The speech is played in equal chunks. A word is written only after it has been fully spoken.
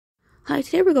Hi,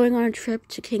 today we're going on a trip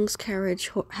to King's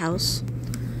Carriage House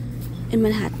in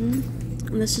Manhattan.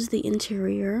 And this is the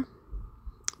interior.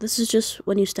 This is just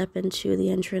when you step into the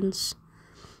entrance.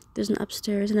 There's an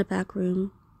upstairs and a back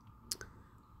room.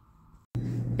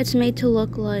 It's made to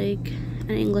look like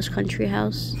an English country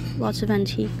house. Lots of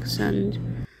antiques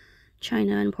and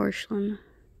china and porcelain.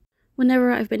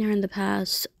 Whenever I've been here in the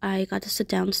past, I got to sit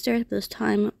downstairs, but this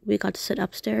time we got to sit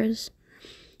upstairs.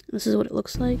 This is what it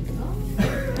looks like.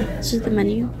 This is the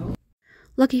menu.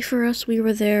 Lucky for us, we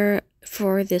were there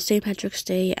for the St. Patrick's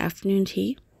Day afternoon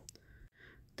tea.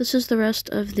 This is the rest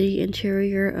of the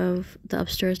interior of the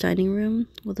upstairs dining room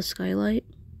with a skylight.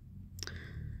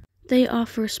 They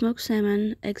offer smoked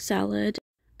salmon, egg salad,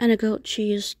 and a goat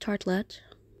cheese tartlet,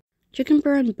 chicken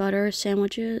burr and butter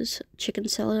sandwiches, chicken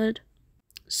salad,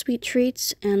 sweet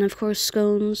treats, and of course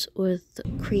scones with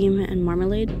cream and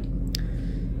marmalade.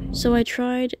 So I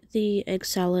tried the egg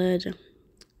salad.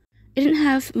 It didn't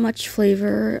have much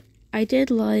flavor. I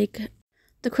did like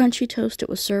the crunchy toast it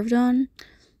was served on.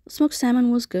 The smoked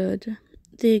salmon was good.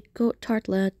 The goat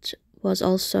tartlet was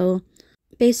also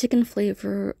basic in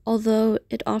flavor, although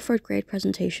it offered great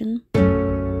presentation.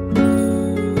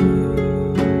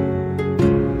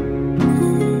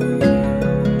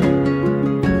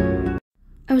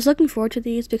 I was looking forward to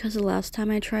these because the last time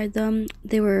I tried them,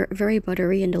 they were very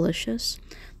buttery and delicious.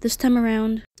 This time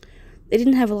around, they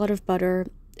didn't have a lot of butter.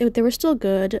 They were still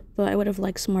good, but I would have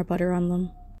liked some more butter on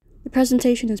them. The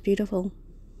presentation is beautiful.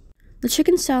 The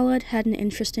chicken salad had an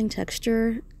interesting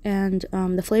texture, and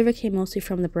the flavor came mostly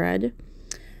from the bread.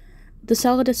 The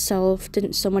salad itself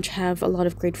didn't so much have a lot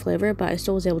of great flavor, but I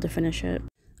still was able to finish it.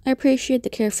 I appreciate the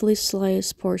carefully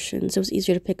sliced portions. It was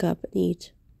easier to pick up and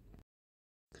eat.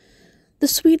 The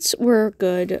sweets were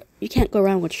good. You can't go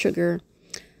wrong with sugar.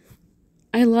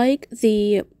 I like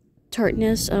the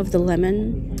tartness of the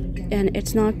lemon, and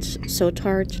it's not so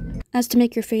tart as to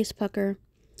make your face pucker.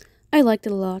 I liked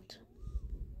it a lot.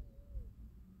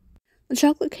 The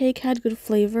chocolate cake had good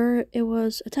flavor. It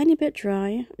was a tiny bit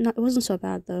dry. It wasn't so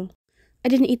bad, though. I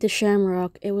didn't eat the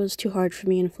shamrock. It was too hard for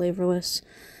me and flavorless.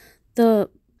 The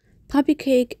poppy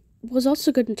cake was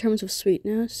also good in terms of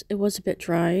sweetness. It was a bit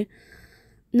dry.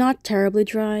 Not terribly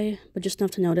dry, but just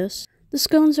enough to notice. The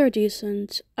scones are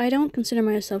decent. I don't consider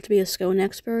myself to be a scone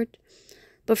expert,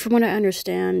 but from what I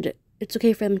understand, it's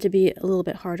okay for them to be a little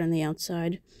bit hard on the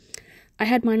outside. I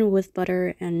had mine with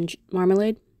butter and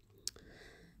marmalade,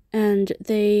 and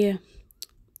they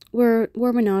were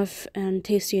warm enough and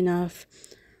tasty enough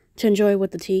to enjoy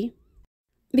with the tea.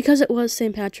 Because it was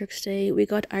St. Patrick's Day, we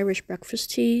got Irish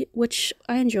breakfast tea, which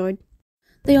I enjoyed.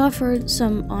 They offered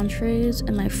some entrees,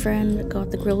 and my friend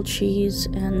got the grilled cheese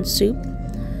and soup,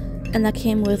 and that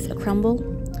came with a crumble,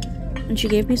 and she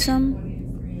gave me some.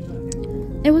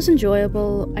 It was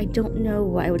enjoyable. I don't know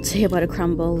what I would say about a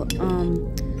crumble.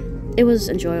 It was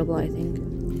enjoyable, I think.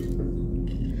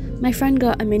 My friend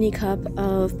got a mini cup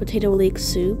of potato leek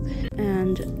soup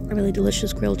and a really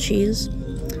delicious grilled cheese.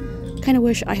 Kind of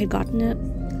wish I had gotten it,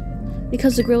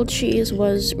 because the grilled cheese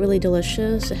was really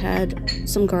delicious. It had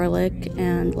some garlic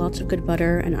and lots of good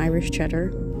butter and Irish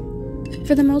cheddar.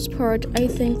 For the most part, I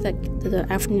think that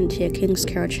the afternoon tea at King's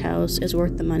Carriage House is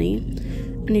worth the money,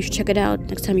 and you should check it out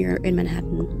next time you're in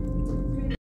Manhattan.